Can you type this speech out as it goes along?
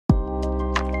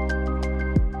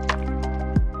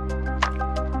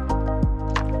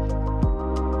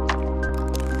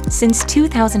Since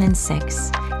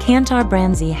 2006, Kantar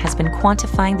BrandZ has been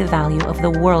quantifying the value of the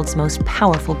world's most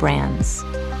powerful brands.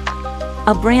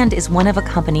 A brand is one of a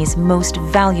company's most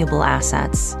valuable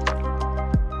assets.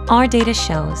 Our data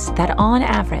shows that, on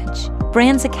average,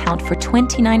 brands account for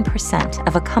 29%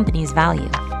 of a company's value.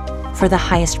 For the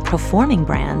highest performing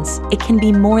brands, it can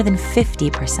be more than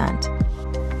 50%.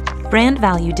 Brand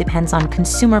value depends on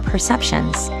consumer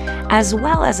perceptions, as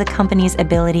well as a company's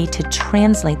ability to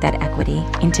translate that equity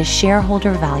into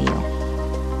shareholder value.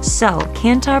 So,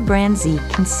 Kantar BrandZ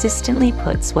consistently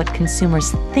puts what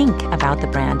consumers think about the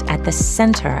brand at the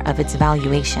center of its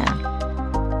valuation.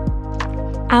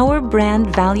 Our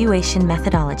brand valuation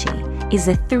methodology is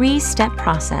a three-step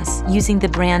process using the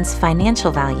brand's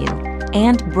financial value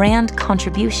and brand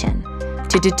contribution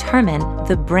to determine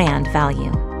the brand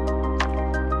value.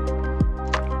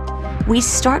 We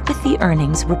start with the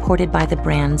earnings reported by the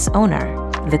brand's owner,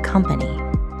 the company.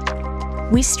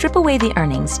 We strip away the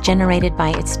earnings generated by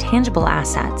its tangible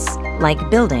assets, like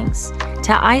buildings,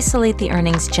 to isolate the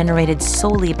earnings generated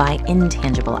solely by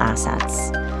intangible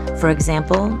assets. For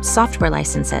example, software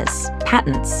licenses,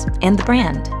 patents, and the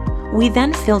brand. We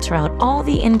then filter out all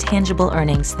the intangible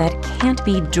earnings that can't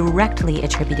be directly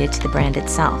attributed to the brand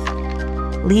itself,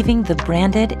 leaving the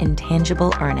branded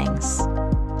intangible earnings.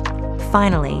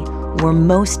 Finally, we're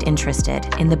most interested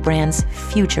in the brand's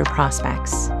future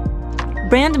prospects.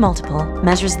 Brand multiple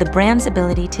measures the brand's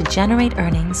ability to generate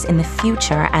earnings in the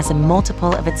future as a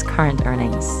multiple of its current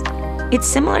earnings. It's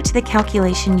similar to the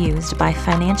calculation used by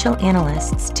financial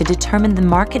analysts to determine the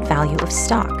market value of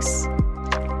stocks.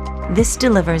 This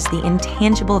delivers the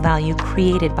intangible value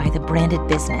created by the branded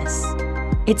business,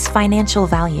 its financial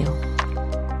value.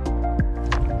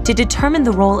 To determine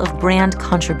the role of brand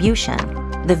contribution,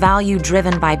 the value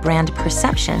driven by brand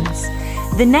perceptions,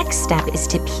 the next step is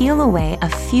to peel away a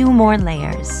few more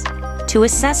layers to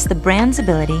assess the brand's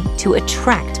ability to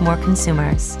attract more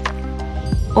consumers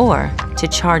or to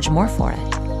charge more for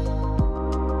it.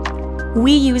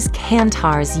 We use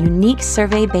Kantar's unique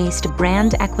survey-based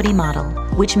brand equity model,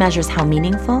 which measures how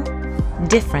meaningful,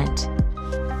 different,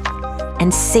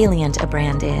 and salient a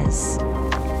brand is.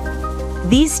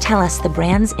 These tell us the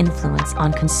brand's influence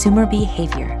on consumer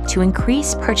behavior to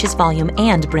increase purchase volume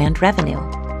and brand revenue.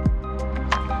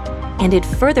 And it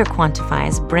further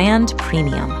quantifies brand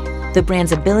premium, the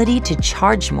brand's ability to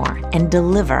charge more and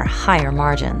deliver higher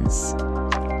margins.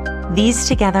 These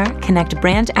together connect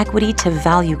brand equity to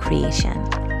value creation,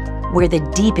 where the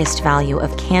deepest value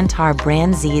of Kantar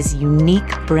BrandZ's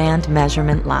unique brand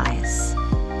measurement lies.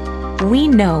 We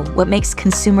know what makes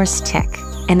consumers tick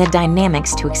and the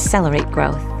dynamics to accelerate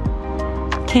growth.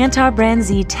 Kantar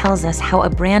BrandZ tells us how a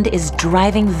brand is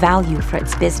driving value for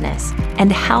its business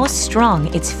and how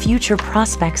strong its future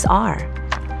prospects are.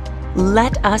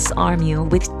 Let us arm you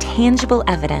with tangible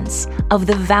evidence of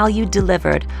the value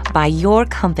delivered by your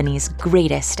company's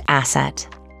greatest asset.